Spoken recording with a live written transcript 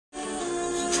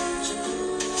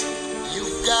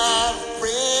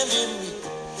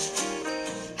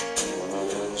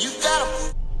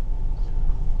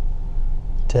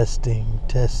Testing.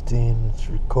 It's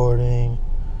recording.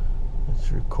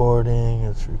 It's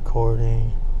recording.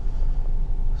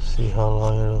 See how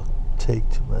long it'll take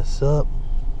to mess up.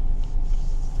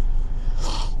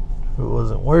 If it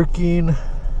wasn't working,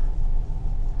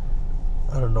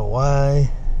 I don't know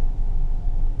why.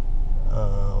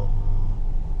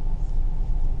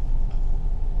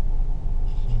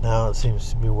 Now it seems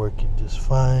to be working just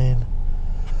fine.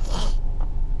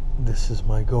 This is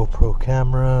my GoPro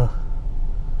camera.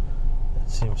 It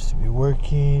seems to be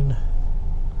working.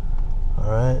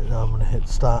 Alright, now I'm gonna hit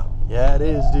stop. Yeah, it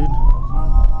is, dude.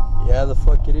 Yeah, the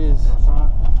fuck it is.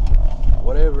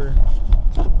 Whatever.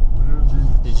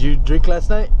 Did you drink last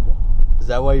night? Is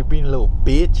that why you're being a little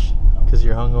bitch? Because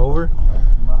you're hungover?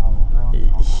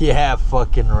 Yeah,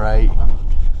 fucking right.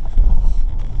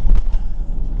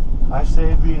 I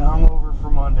say being hungover for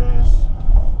Mondays.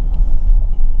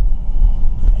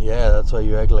 Yeah, that's why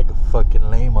you act like a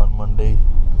fucking lame on Monday.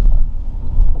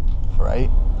 Right?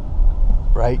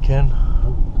 Right, Ken?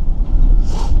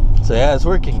 So yeah, it's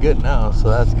working good now, so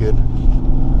that's good.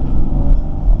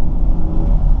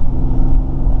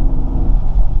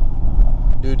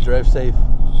 Dude, drive safe.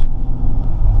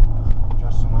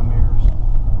 Adjusting my mirrors.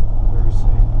 Very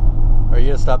safe. Are you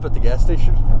gonna stop at the gas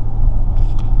station? Yep.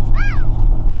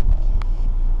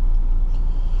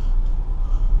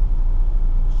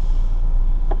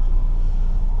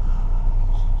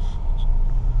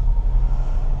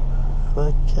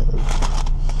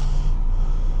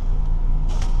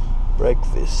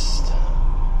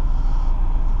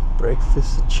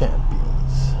 Breakfast of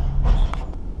champions.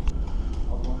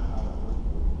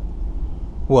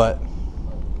 What?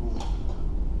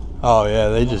 Oh yeah,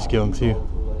 they just give them to you.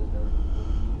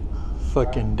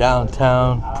 Fucking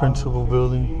downtown principal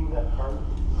building.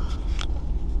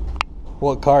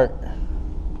 What cart?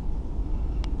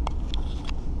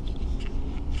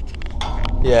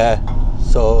 Yeah,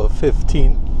 so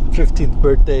 15th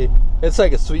birthday. It's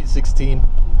like a sweet 16,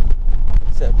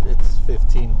 except it's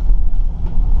 15.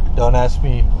 Don't ask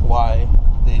me why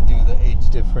they do the age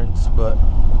difference, but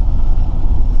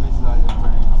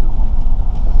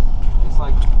It's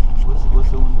like what's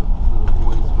the one the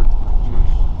boys birthday like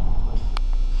Jewish?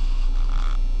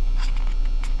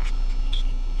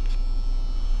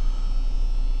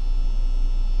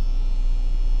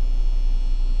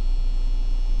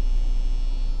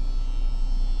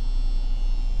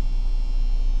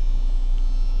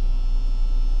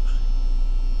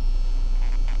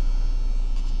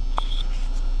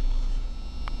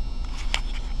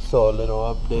 so a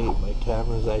little update. My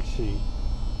camera's actually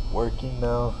working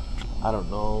now. I don't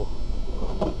know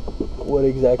what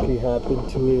exactly happened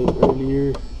to it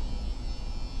earlier,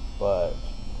 but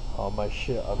all my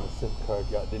shit on the SIM card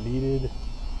got deleted.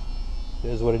 It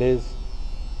is what it is.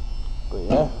 But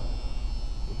yeah,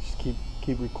 just keep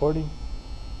recording.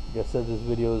 Like I said, this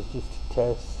video is just to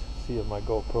test, see if my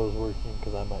GoPro is working,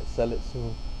 because I might sell it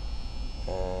soon.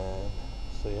 And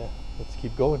so yeah, let's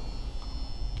keep going.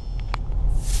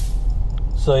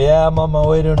 So yeah, I'm on my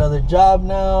way to another job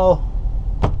now.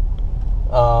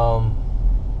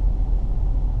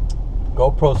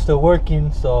 GoPro's still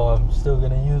working, so I'm still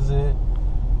gonna use it.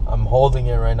 I'm holding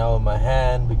it right now in my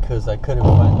hand because I couldn't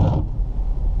find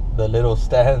the little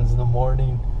stands in the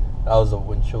morning. That was the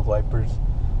windshield wipers.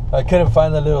 I couldn't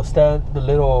find the little stand, the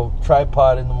little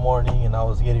tripod in the morning, and I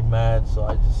was getting mad, so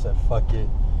I just said fuck it.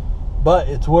 But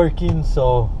it's working,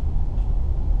 so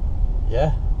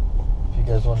yeah. If you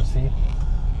guys want to see,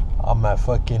 I'm at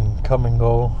fucking Come and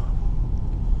Go.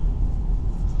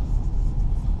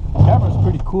 Camera's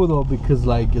pretty cool though, because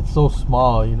like it's so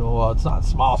small, you know. Well, it's not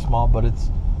small, but it's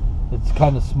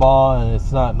kind of small and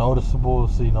it's not noticeable.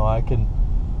 So you know, I can,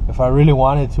 if I really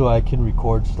wanted to, I can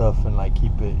record stuff and like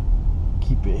keep it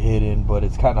hidden. But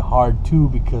it's kind of hard too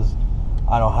because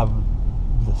I don't have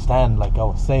the stand, like I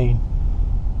was saying.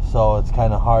 So it's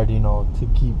kind of hard, you know, to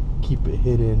keep it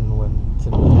hidden when it's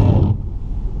in the hand.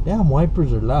 Damn,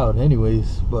 wipers are loud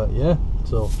anyways, but yeah,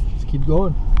 so let's keep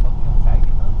going.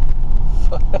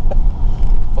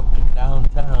 Fucking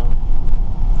downtown.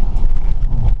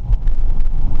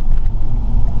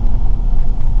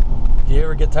 Do you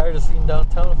ever get tired of seeing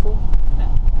downtown, fool?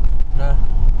 Nah.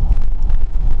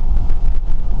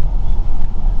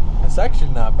 It's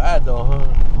actually not bad though, huh?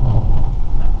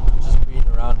 Just being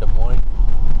around Des Moines.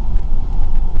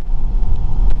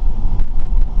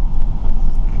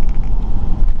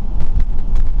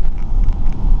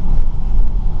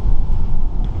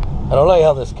 I don't like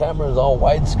how this camera is all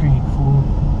widescreen, fool.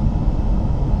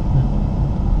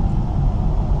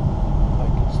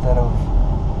 Like instead of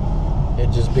it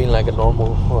just being like a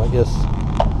normal, well, I guess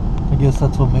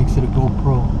that's what makes it a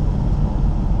GoPro.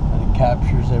 And a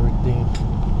captures everything.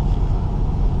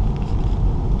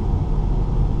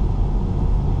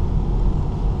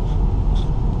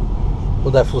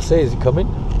 What that fool say? Is he coming?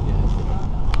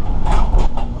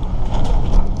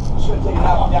 Should take it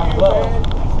out down your bed.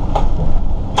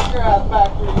 Get your ass back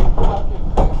here, you fucking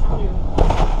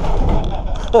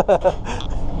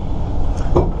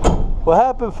What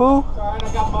happened, fool? Alright,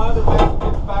 I got my other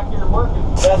baskets back here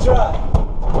working. That's right.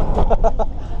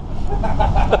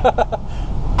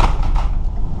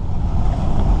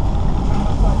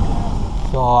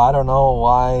 So I don't know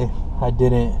why I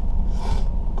didn't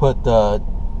put the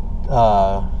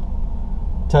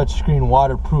touchscreen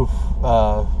waterproof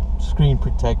screen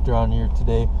protector on here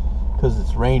today because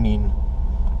it's raining.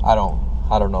 I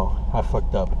don't know. I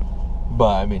fucked up.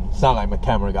 But I mean, it's not like my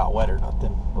camera got wet or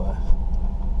nothing. But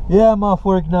yeah, I'm off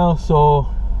work now, so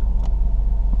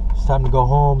it's time to go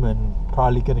home and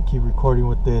probably gonna keep recording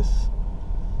with this,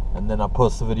 and then I'll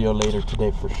post the video later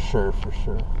today for sure.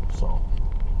 So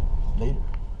later.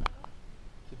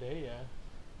 Today, yeah.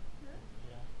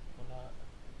 Yeah, a lot.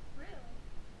 Really?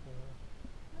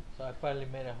 So I finally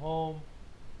made it home.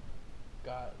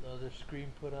 Got the other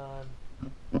screen put on.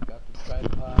 Got the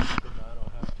tripod, so now I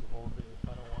don't have to hold it if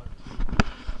I don't want to.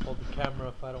 Hold the camera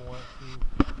if I don't want to.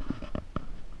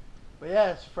 But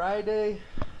yeah, it's Friday.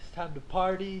 It's time to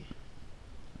party.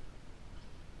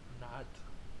 Not.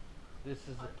 This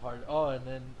is the part. Oh, and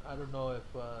then I don't know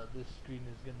if this screen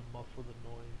is gonna muffle the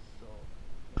noise, so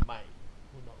it might.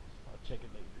 Who knows? I'll check it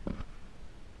later.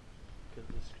 Because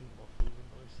this screen muffles the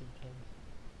noise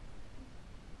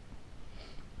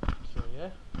sometimes. So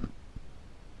yeah.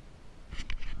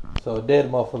 So it did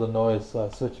muffle the noise, so I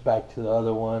switched back to the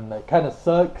other one. That kind of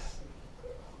sucks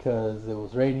because it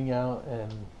was raining out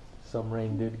and some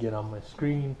rain did get on my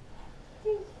screen.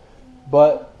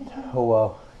 But oh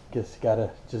well. Guess you gotta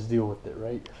just deal with it,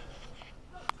 right?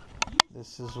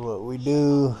 This is what we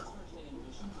do.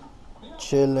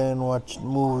 Chilling, watching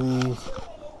movies,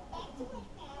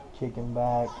 kicking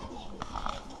back.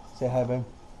 Say hi, babe.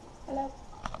 Hello.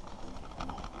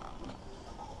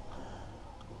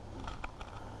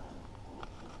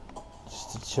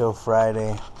 Just a chill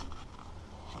Friday.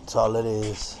 That's all it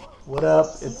is. What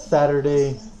up? It's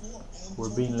Saturday. We're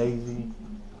being lazy.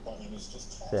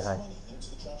 Say hi.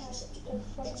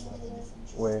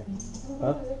 Where?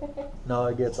 Huh? No,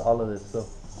 it gets all of this. So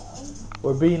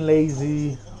we're being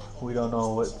lazy. We don't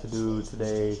know what to do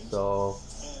today, so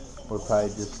we're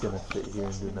probably just gonna sit here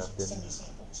and do nothing.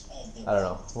 I don't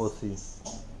know. We'll see.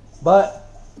 But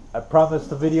I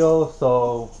promised a video,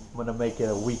 so I'm gonna make it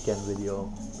a weekend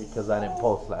video because I didn't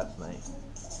post last night.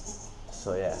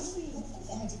 So yeah,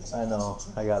 I know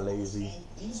I got lazy,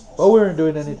 but we weren't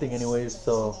doing anything anyways,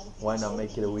 so why not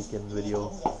make it a weekend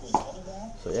video?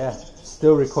 So yeah,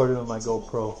 still recording with my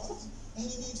GoPro.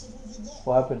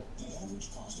 What happened?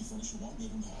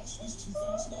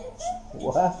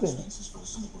 What happened?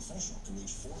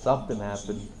 Something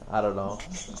happened. I don't know.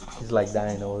 He's like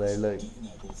dying over there. Look.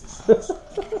 I'll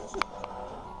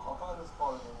find this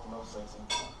part of it the most sexy.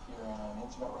 You're in an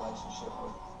intimate relationship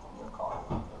with your car.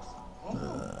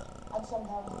 I'd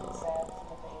sometimes get sad in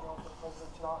the anal because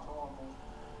it's not normal.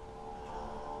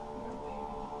 Your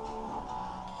baby.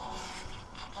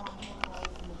 I'm getting away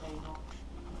from the anal.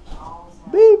 I always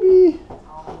have. Baby. I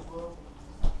always will be.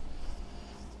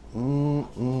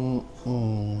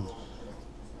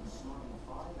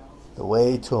 The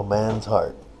way to a man's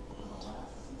heart.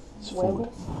 It's food.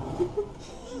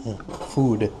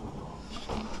 Food.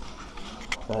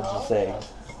 Not just eggs.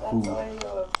 Food.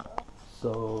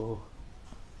 So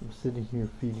I'm sitting here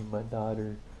feeding my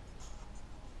daughter,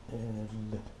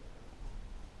 and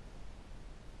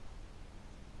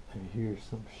I hear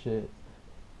some shit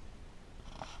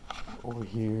over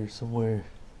here somewhere.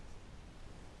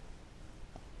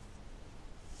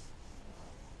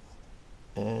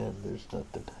 And there's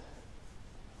nothing.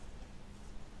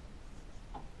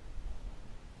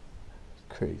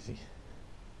 Crazy.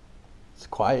 It's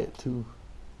quiet too.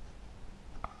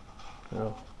 You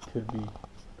know, could be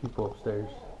people upstairs.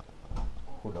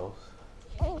 Who knows?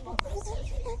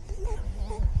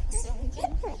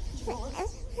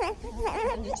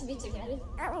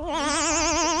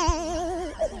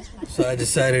 So I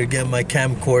decided to get my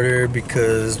camcorder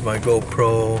because my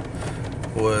GoPro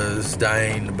was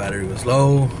dying, the battery was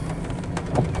low.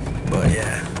 But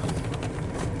yeah.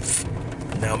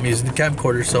 Now I'm using the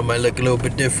camcorder, so it might look a little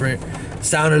bit different,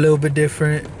 sound a little bit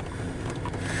different.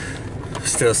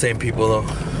 Still same people though.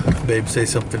 Babe, say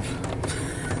something.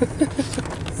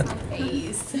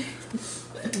 Face.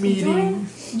 Meeting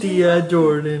Tia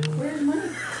Jordan.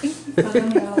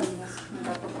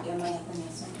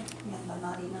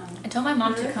 I told my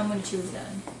mom to come when she was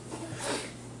done.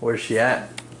 Where's she at?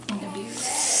 In the beard.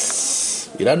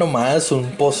 Mira nomás,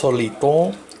 un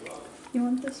pozolito. You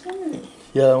want this one?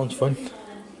 Yeah, that one's fun.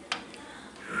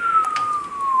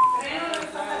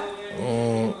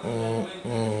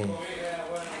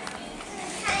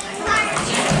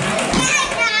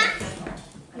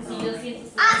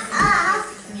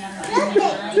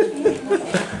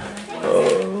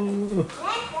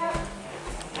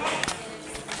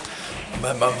 I'm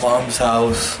at my mom's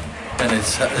house, and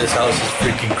this house is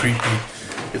freaking creepy.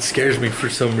 It scares me for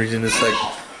some reason. It's like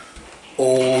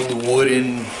old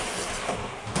wooden.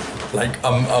 Like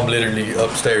I'm literally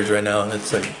upstairs right now, and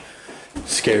it's like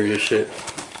scary as shit.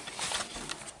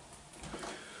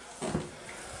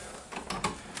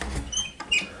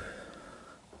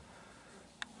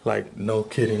 Like no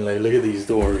kidding. Like look at these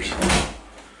doors.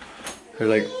 They're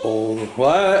like old.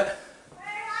 What?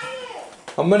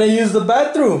 I'm gonna use the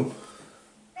bathroom.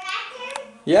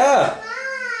 Yeah.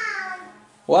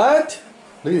 What?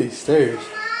 Look at these stairs.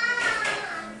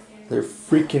 They're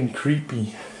freaking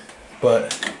creepy.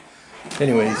 But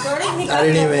anyways, I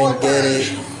didn't even get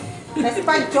it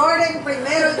before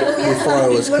I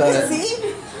was cut.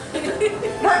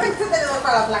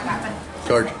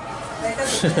 George.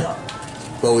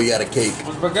 But we got a cake.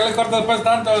 Pues ¿por qué le cortas pues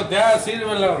tanto? Ya,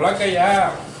 sírvelo, blanca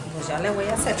ya. Pues ya le voy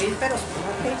a servir, pero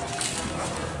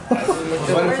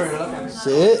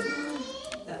Sit.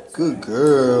 Good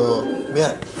girl.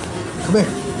 Mira. Come here.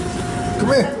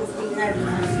 Come here.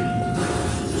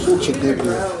 Such a good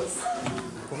girl.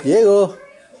 Diego.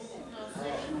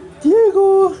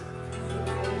 Diego.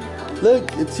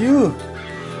 Look, it's you.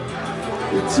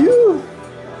 It's you.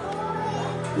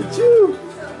 It's you.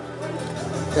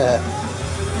 Yeah.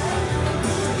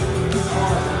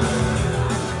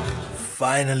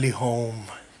 Finally home.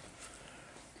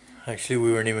 Actually,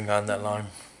 we weren't even gone that long,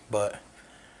 but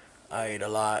I ate a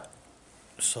lot,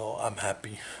 so I'm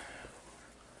happy.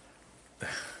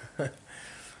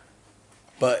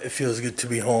 But it feels good to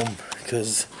be home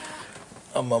because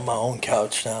I'm on my own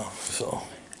couch now, so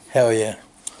hell yeah.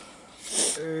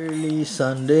 Early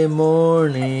Sunday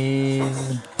morning,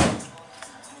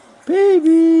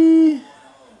 baby.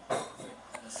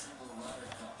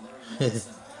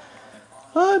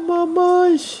 Hi,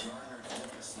 mamas.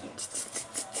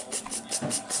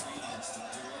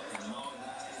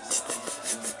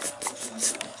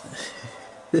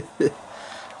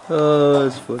 Oh,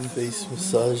 it's fun. Face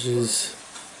massages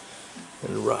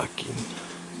and rocking.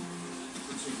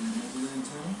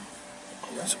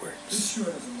 Always works.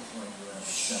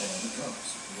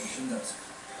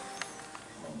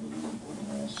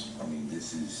 I mean,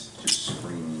 this is just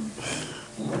screaming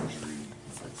luxury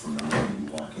from the moment you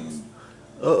walk in.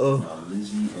 Uh-oh.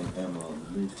 Lizzie and Emma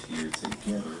lived here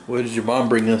together. What did your mom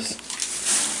bring us?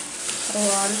 A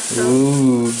lot of stuff.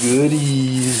 Ooh,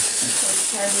 goodies.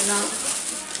 I do not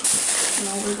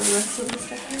know where the rest of the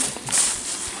stuff is.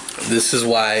 This is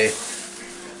why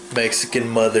Mexican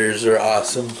mothers are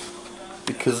awesome.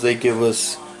 Because they give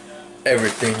us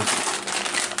everything.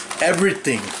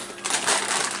 Everything.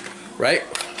 Right?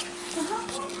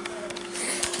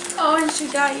 Oh, and she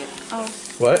got you. Oh,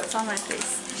 What? it's on my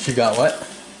face. She got what?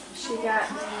 She got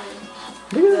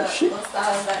Look at that shit. the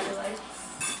style that you like.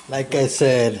 Like I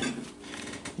said, you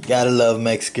gotta love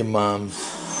Mexican moms.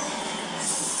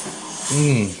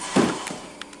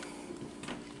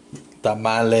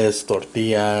 Tamales,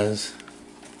 tortillas,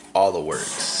 all the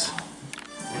works.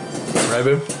 Right,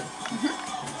 babe?